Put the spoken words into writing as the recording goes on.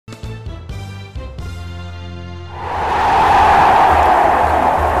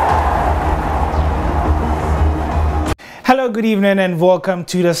good evening and welcome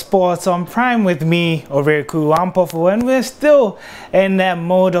to the Sports on Prime with me, Overeku Ampofo, and we're still in the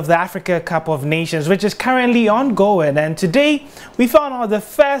mode of the Africa Cup of Nations, which is currently ongoing. And today we found out the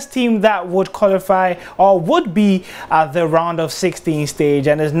first team that would qualify or would be at the round of 16 stage,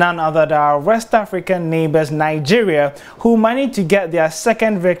 and is none other than our West African neighbors Nigeria, who managed to get their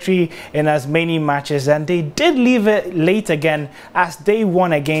second victory in as many matches, and they did leave it late again as they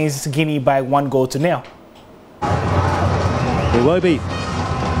won against Guinea by 1-0. Iwobi.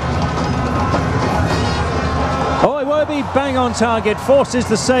 Oh, Iwobi bang on target, forces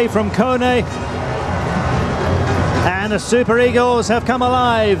the save from Kone. And the Super Eagles have come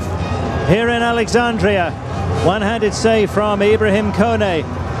alive here in Alexandria. One-handed save from Ibrahim Kone.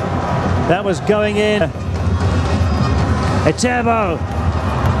 That was going in. Etebo.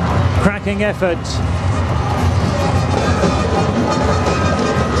 Cracking effort.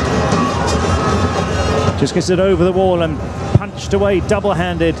 Just gets it over the wall and punched away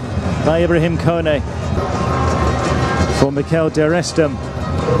double-handed by Ibrahim Kone. For Mikel De Restem.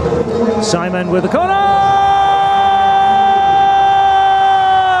 Simon with the corner!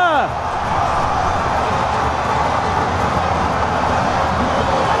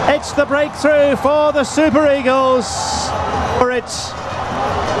 It's the breakthrough for the Super Eagles. For it,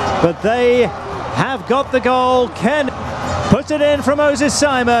 but they have got the goal. Ken puts it in from Moses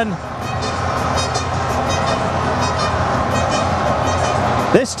Simon.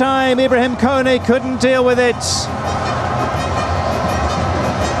 This time Ibrahim Kone couldn't deal with it.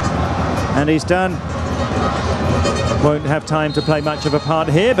 And he's done. Won't have time to play much of a part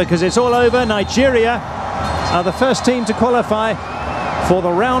here because it's all over. Nigeria are the first team to qualify for the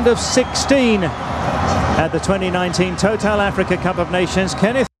round of 16 at the 2019 Total Africa Cup of Nations.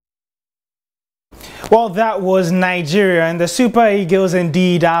 Kenneth. Well, that was Nigeria, and the Super Eagles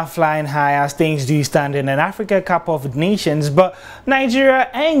indeed are flying high as things do stand in an Africa Cup of Nations. But Nigeria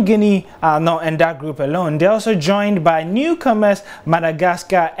and Guinea are not in that group alone. They're also joined by newcomers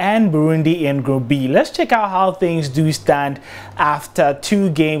Madagascar and Burundi in Group B. Let's check out how things do stand after 2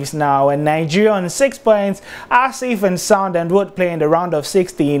 games now. And Nigeria on 6 points are safe and sound and would play in the round of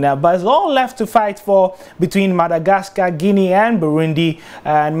 16. But it's all left to fight for between Madagascar, Guinea and Burundi.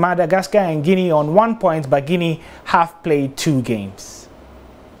 And Madagascar and Guinea on 1 point, but Guinea have played 2 games.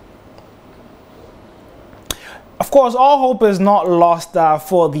 Of course, all hope is not lost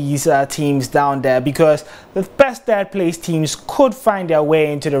for these teams down there, because the best third place teams could find their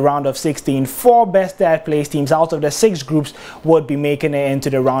way into the round of 16. 4 best third place teams out of the 6 groups would be making it into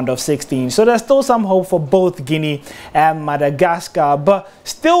the round of 16. So there's still some hope for both Guinea and Madagascar. But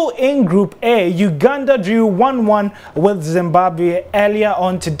still in Group A, Uganda drew 1-1 with Zimbabwe earlier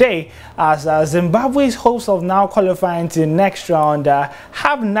on today, as Zimbabwe's hopes of now qualifying to the next round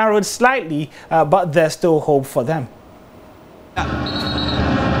have narrowed slightly, but there's still hope for them.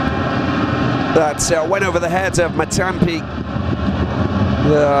 That went over the head of Matampi,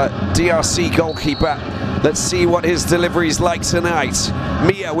 the DRC goalkeeper. Let's see what his delivery's like tonight.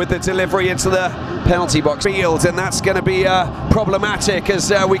 Mia with the delivery into the penalty box field, and that's going to be problematic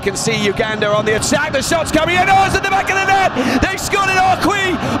as we can see Uganda on the attack. The shot's coming in. Oh, it's at the back of the net. They've scored it.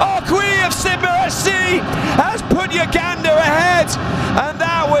 Okwi of Simba SC has put Uganda ahead, and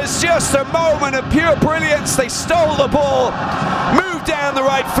that was just a moment of pure brilliance. They stole the ball, moved down the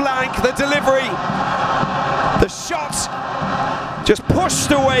right flank, the delivery, the shot just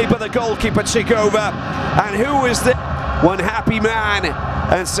pushed away by the goalkeeper Chikova. And who is the one happy man?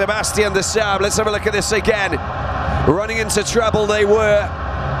 And Sebastian Desabre. Let's have a look at this again. Running into trouble they were,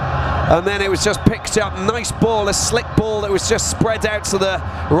 and then it was just picked up. Nice ball, a slick ball that was just spread out to the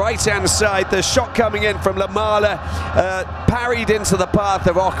right hand side. The shot coming in from Lamala, parried into the path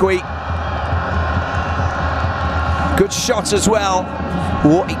of Okwi. Good shot as well.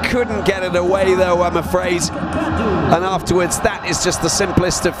 He couldn't get it away though, I'm afraid. And afterwards, that is just the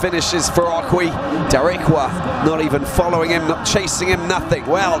simplest of finishes for Okwi. Darikwa not even following him, not chasing him, nothing.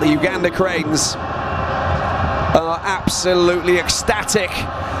 Well, the Uganda Cranes are absolutely ecstatic,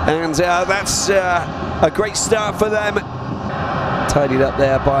 and that's a great start for them. Tidied up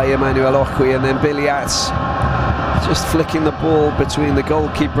there by Emmanuel Okwi, and then Biliat just flicking the ball between the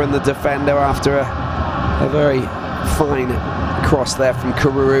goalkeeper and the defender after a very fine cross there from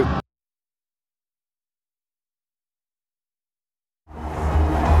Karuru.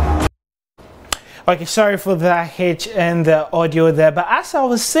 Okay, sorry for that hitch in the audio there, but as I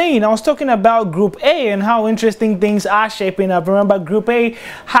was saying, I was talking about Group A and how interesting things are shaping up. Remember, Group A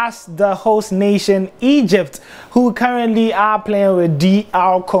has the host nation Egypt, who currently are playing with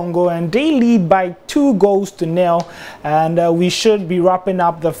DR Congo, and they lead by 2-0, and we should be wrapping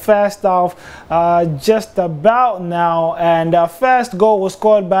up the first half just about now. And the first goal was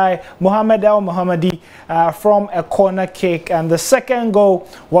scored by Mohamed El Mohammadi from a corner kick, and the second goal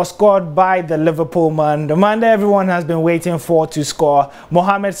was scored by the Liverpool man, the man that everyone has been waiting for to score.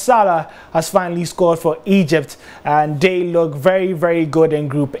 Mohamed Salah has finally scored for Egypt, and they look very, very good in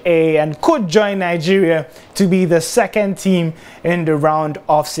Group A and could join Nigeria to be the second team in the round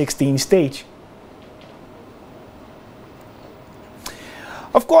of 16 stage.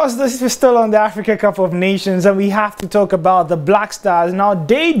 Of course, this is still on the Africa Cup of Nations, and we have to talk about the Black Stars. Now,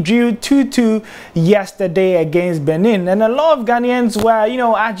 they drew 2-2 yesterday against Benin, and a lot of Ghanaians were,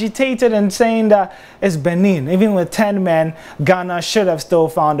 agitated and saying that it's Benin. Even with 10 men, Ghana should have still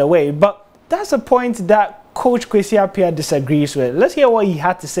found a way. But that's a point that Coach Kwesi Appiah disagrees with. Let's hear what he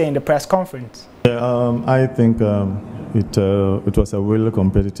had to say in the press conference. Yeah, I think it was a really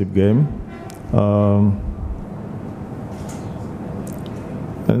competitive game.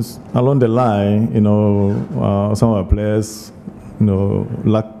 And along the line, some of our players,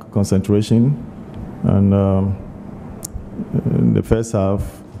 lack concentration, and in the first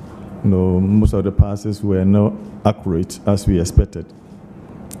half, most of the passes were not accurate as we expected.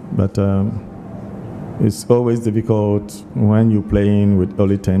 But it's always difficult when you're playing with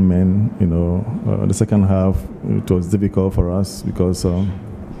only 10 men. The second half, it was difficult for us because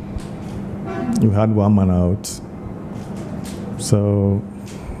you had one man out. So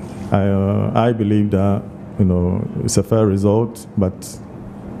I believe that it's a fair result, but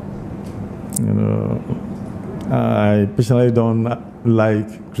I personally don't like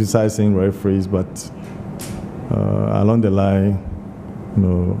criticizing referees, but along the line,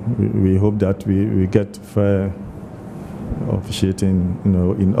 we hope that we get fair officiating,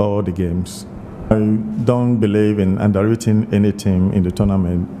 in all the games. I don't believe in underrating any team in the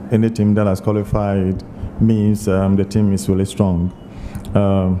tournament. Any team that has qualified means the team is really strong.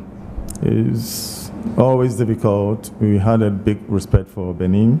 It's always difficult. We had a big respect for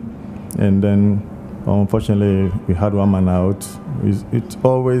Benin, and then unfortunately we had one man out. It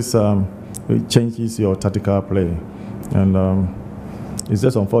always it changes your tactical play, and it's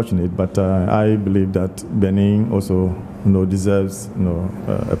just unfortunate. But I believe that Benin also deserves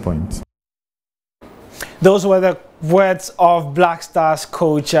a point. Those were the words of Black Stars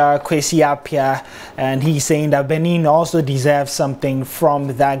coach Kwesi Appiah, and he's saying that Benin also deserves something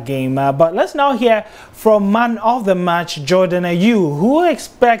from that game. But let's now hear from man of the match, Jordan Ayew, who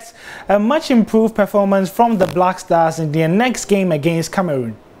expects a much improved performance from the Black Stars in their next game against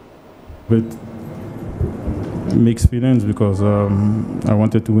Cameroon. With mixed feelings, because I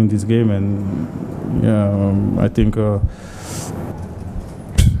wanted to win this game, and I think we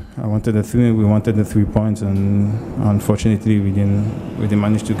wanted the 3 points, and unfortunately we didn't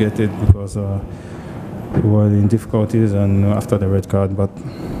manage to get it because we were in difficulties and after the red card. But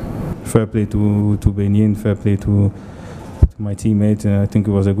fair play to Benin, fair play to my teammates. I think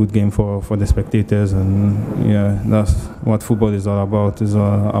it was a good game for the spectators, and that's what football is all about. It's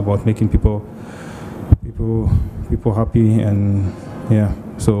about making people happy, and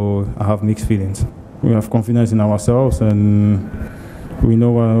so I have mixed feelings. We have confidence in ourselves, and we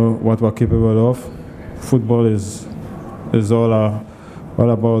know what we're capable of. Football is all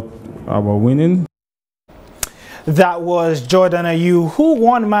about our winning. That was Jordan Ayew, who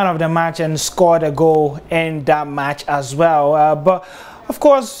won man of the match and scored a goal in that match as well. But of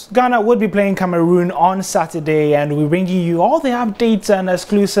course, Ghana would be playing Cameroon on Saturday, and we're bringing you all the updates and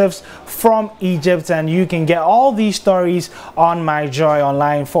exclusives from Egypt, and you can get all these stories on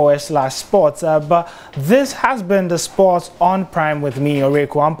myjoyonline.com/sports. But this has been the Sports on Prime with me,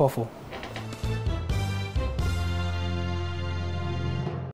 Oreku Ampofo.